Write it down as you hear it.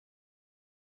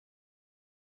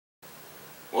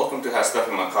Welcome to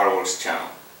Howstuffinmycarworks channel.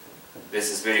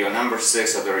 This is video number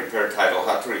 6 of the repair title,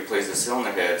 How to Replace the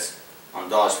Cylinder Heads on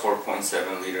Dodge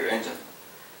 4.7 liter engine.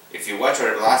 If you watch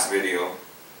our last video,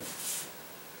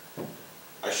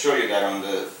 I showed you that on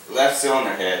the left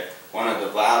cylinder head, one of the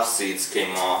valve seats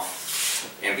came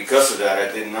off, and because of that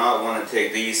I did not want to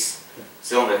take these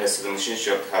cylinder heads to the machine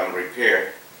shop to have them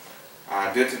repaired,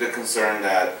 due to the concern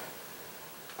that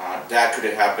that could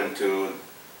have happened to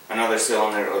another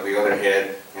cylinder or the other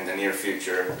head in the near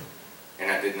future,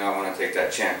 and I did not want to take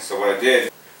that chance. So what I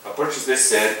did, I purchased this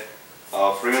set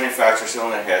of remanufactured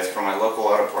cylinder heads from my local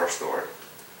auto parts store,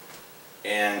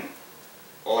 and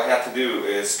all I have to do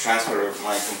is transfer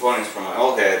my components from my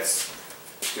old heads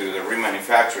to the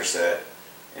remanufactured set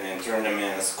and then turn them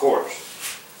in as cores.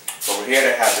 So over here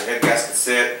I have the head gasket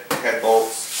set, head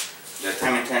bolts, the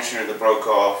timing tensioner that broke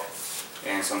off,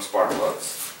 and some spark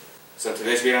plugs. So in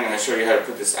today's video I'm going to show you how to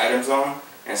put these items on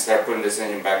and start putting this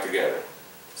engine back together.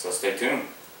 So stay tuned.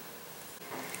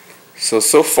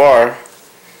 So far,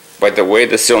 by the way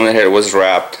the cylinder head was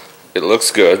wrapped, it looks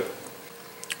good.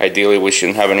 Ideally we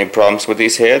shouldn't have any problems with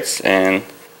these heads, and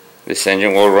this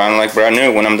engine will run like brand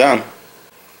new when I'm done.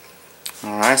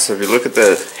 Alright, so if you look at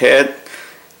the head,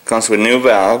 it comes with new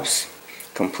valves,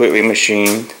 completely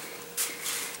machined.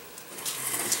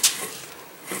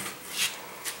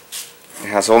 It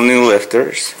has all new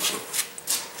lifters.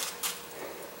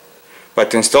 But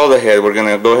to install the head, we're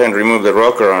going to go ahead and remove the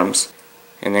rocker arms,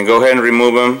 and then go ahead and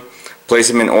remove them, place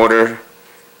them in order.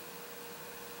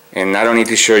 And I don't need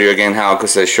to show you again how,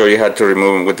 because I showed you how to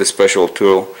remove them with the special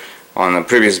tool on the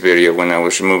previous video when I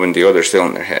was removing the other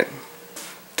cylinder head.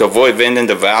 To avoid bending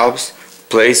the valves,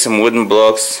 place some wooden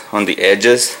blocks on the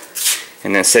edges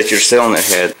and then set your cylinder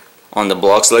head on the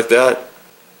blocks like that,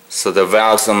 so the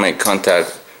valves don't make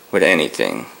contact with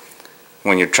anything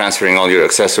when you're transferring all your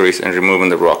accessories and removing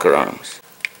the rocker arms.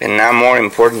 And now more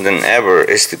important than ever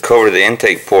is to cover the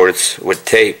intake ports with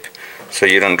tape so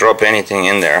you don't drop anything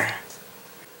in there.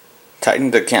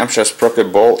 Tighten the camshaft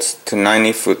sprocket bolts to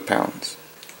 90 foot-pounds.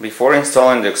 Before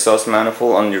installing the exhaust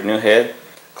manifold on your new head,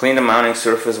 clean the mounting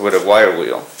surface with a wire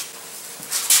wheel.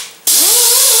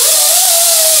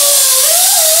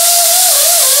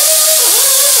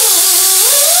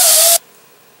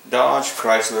 Dodge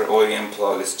Chrysler OEM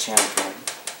plug is Champion.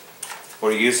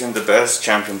 We're using the best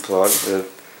Champion plug, the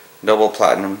double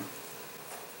platinum.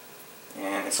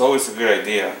 And it's always a good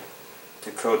idea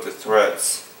to coat the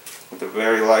threads with a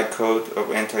very light coat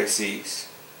of anti-seize.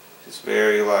 Just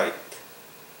very light.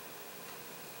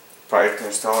 Prior to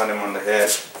installing them on the head,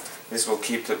 this will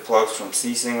keep the plugs from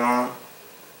seizing on.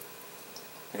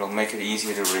 It'll make it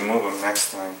easier to remove them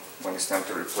next time when it's time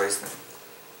to replace them.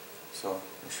 So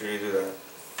make sure you do that.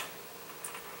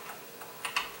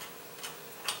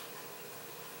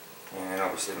 And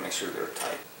obviously make sure they're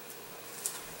tight.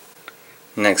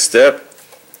 Next step,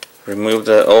 remove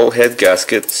the old head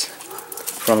gaskets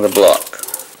from the block.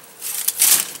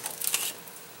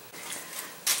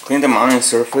 Clean the mounting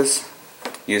surface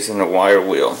using a wire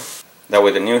wheel. That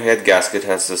way the new head gasket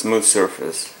has a smooth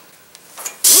surface.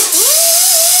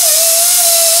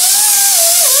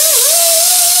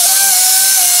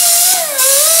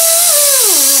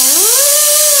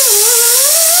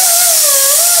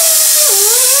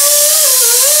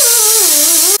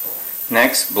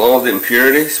 Next, blow all the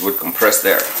impurities with compressed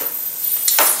air.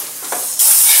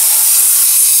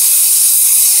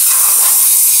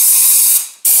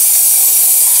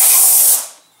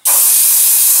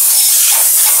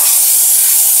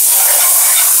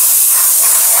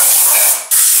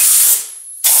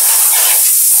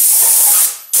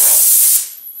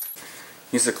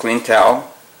 Use a clean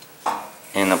towel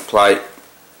and apply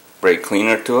brake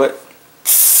cleaner to it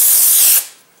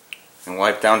and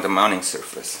wipe down the mounting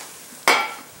surface.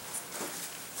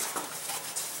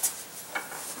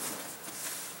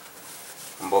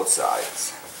 On both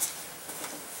sides.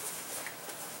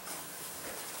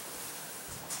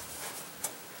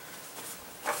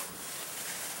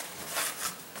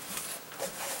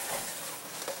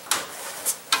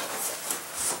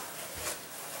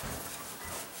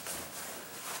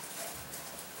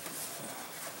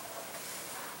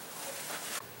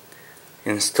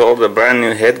 Install the brand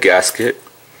new head gasket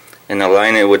and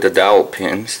align it with the dowel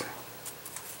pins.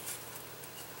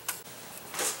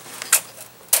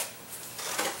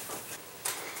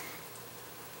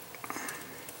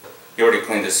 You already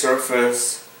cleaned the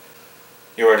surface,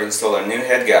 you already installed a new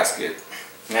head gasket.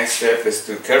 Next step is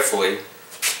to carefully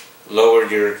lower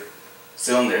your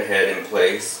cylinder head in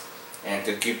place and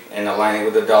to keep and align it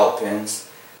with the dowel pins.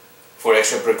 For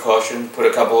extra precaution, put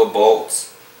a couple of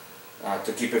bolts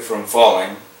to keep it from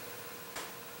falling.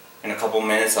 In a couple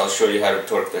minutes I'll show you how to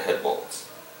torque the head bolts.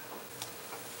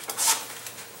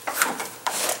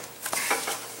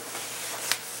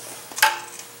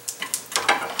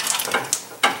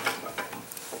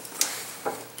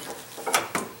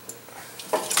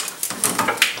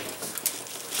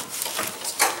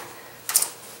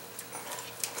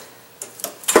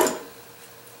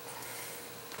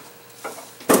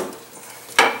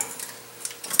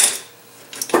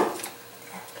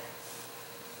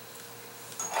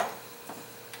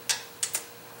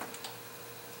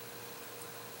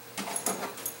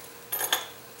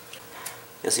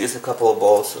 Just use a couple of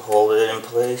bolts to hold it in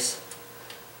place.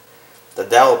 The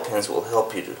dowel pins will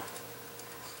help you to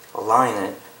align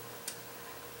it,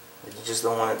 but you just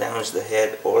don't want to damage the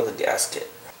head or the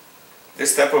gasket.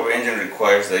 This type of engine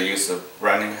requires the use of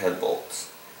brand new head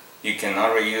bolts. You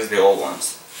cannot reuse the old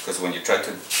ones, because when you try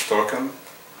to torque them,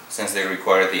 since they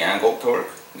require the angle torque,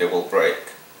 they will break.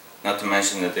 Not to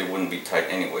mention that they wouldn't be tight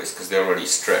anyways, because they're already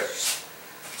stretched.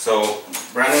 So,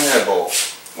 brand new head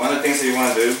bolts. One of the things that you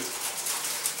want to do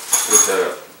with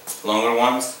the longer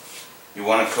ones, you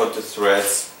want to coat the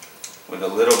threads with a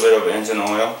little bit of engine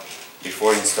oil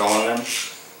before installing them.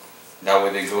 That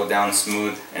way they go down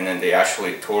smooth and then they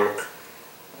actually torque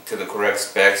to the correct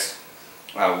specs.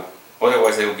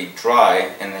 Otherwise they will be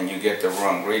dry and then you get the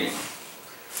wrong reading.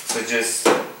 So just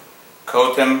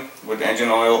coat them with engine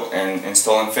oil and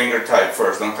install them finger tight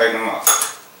first, don't tighten them up.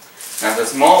 Now the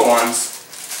small ones,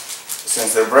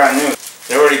 since they're brand new,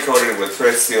 they're already coated with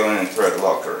thread sealant and thread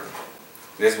locker.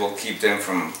 This will keep them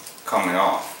from coming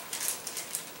off,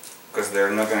 because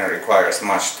they're not going to require as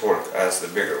much torque as the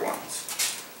bigger ones.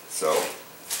 So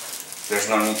there's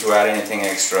no need to add anything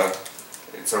extra,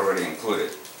 it's already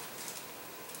included.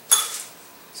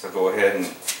 So go ahead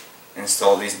and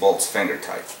install these bolts finger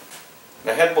tight.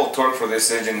 The head bolt torque for this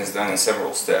engine is done in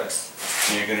several steps.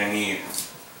 You're going to need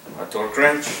a torque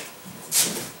wrench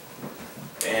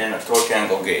and a torque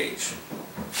angle gauge.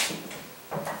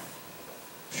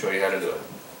 Show you how to do it.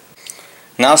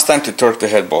 Now it's time to torque the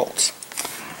head bolts.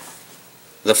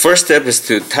 The first step is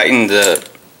to tighten the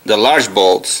large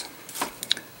bolts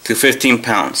to 15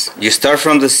 pounds. You start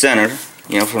from the center,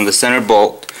 from the center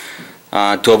bolt,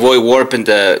 to avoid warping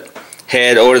the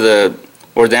head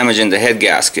or damaging the head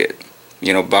gasket,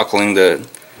 buckling the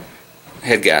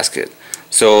head gasket.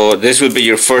 So this would be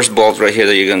your first bolt right here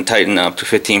that you're going to tighten up to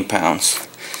 15 pounds.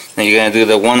 Then you're going to do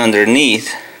the one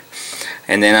underneath,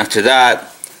 and then after that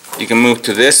you can move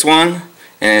to this one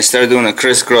and start doing a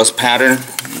crisscross pattern.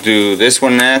 Do this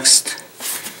one next,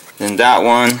 then that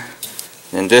one,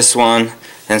 then this one,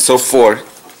 and so forth.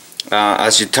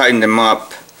 As you tighten them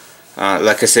up,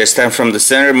 like I said, start from the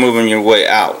center, moving your way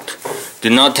out.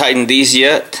 Do not tighten these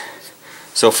yet.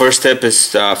 So first step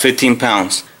is 15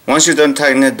 pounds. Once you're done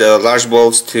tightening the large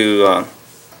bolts to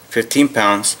 15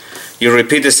 pounds, you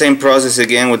repeat the same process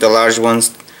again with the large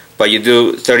ones, but you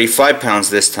do 35 pounds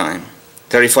this time.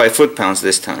 35 foot-pounds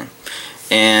this time,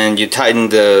 and you tighten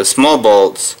the small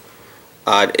bolts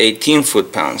at 18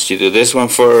 foot-pounds. You do this one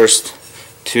first,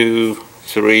 2,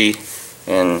 3,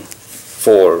 and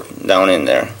 4 down in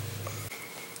there.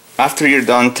 After you're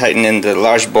done tightening the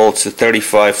large bolts to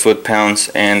 35 foot-pounds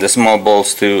and the small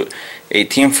bolts to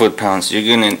 18 foot-pounds,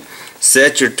 you're going to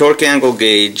set your torque angle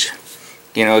gauge,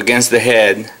 against the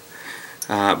head.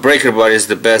 Breaker bar is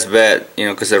the best bet,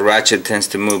 because the ratchet tends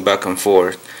to move back and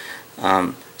forth.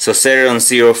 So set it on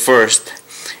 0 first,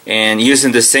 and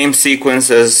using the same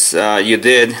sequence as you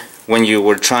did when you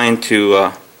were trying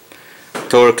to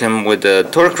torque them with the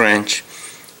torque wrench,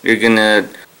 you're gonna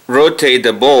rotate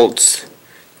the bolts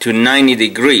to 90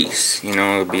 degrees.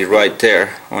 It'll be right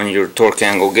there on your torque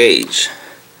angle gauge.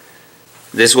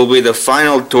 This will be the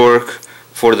final torque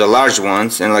for the large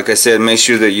ones, and like I said, make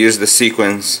sure that you use the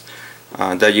sequence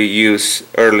that you used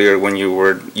earlier when you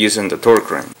were using the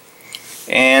torque wrench.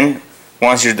 And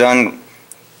once you're done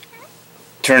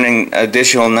turning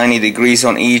additional 90 degrees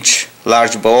on each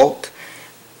large bolt,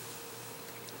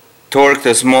 torque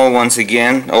the small ones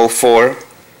again, all 4,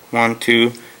 1, 2,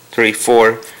 3,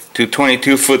 4, to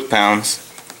 22 foot-pounds,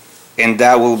 and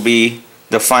that will be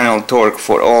the final torque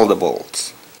for all the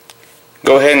bolts.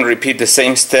 Go ahead and repeat the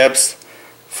same steps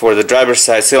for the driver's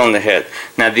side cylinder head.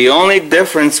 Now the only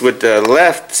difference with the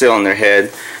left cylinder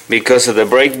head, because of the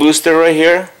brake booster right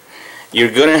here, you're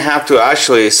going to have to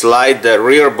actually slide the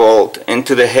rear bolt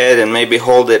into the head and maybe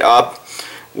hold it up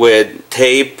with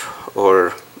tape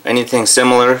or anything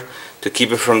similar to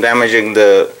keep it from damaging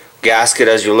the gasket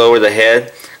as you lower the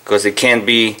head, because it can't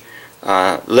be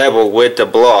level with the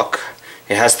block.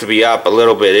 It has to be up a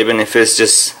little bit, even if it's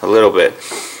just a little bit.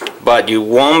 But you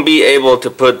won't be able to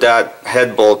put that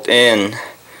head bolt in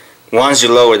once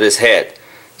you lower this head.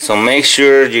 So make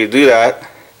sure you do that,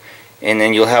 and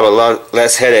then you'll have a lot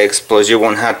less headaches, plus you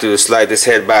won't have to slide this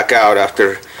head back out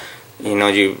after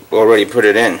you already put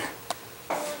it in.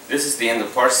 This is the end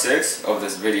of part 6 of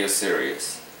this video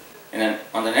series. And then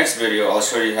on the next video I'll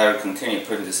show you how to continue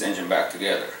putting this engine back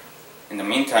together. In the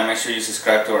meantime, make sure you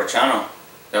subscribe to our channel.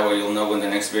 That way you'll know when the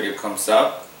next video comes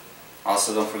up.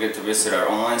 Also, don't forget to visit our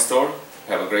online store.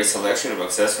 We have a great selection of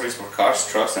accessories for cars,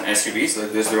 trucks, and SUVs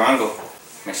like this Durango.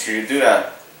 Make sure you do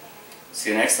that.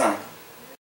 See you next time.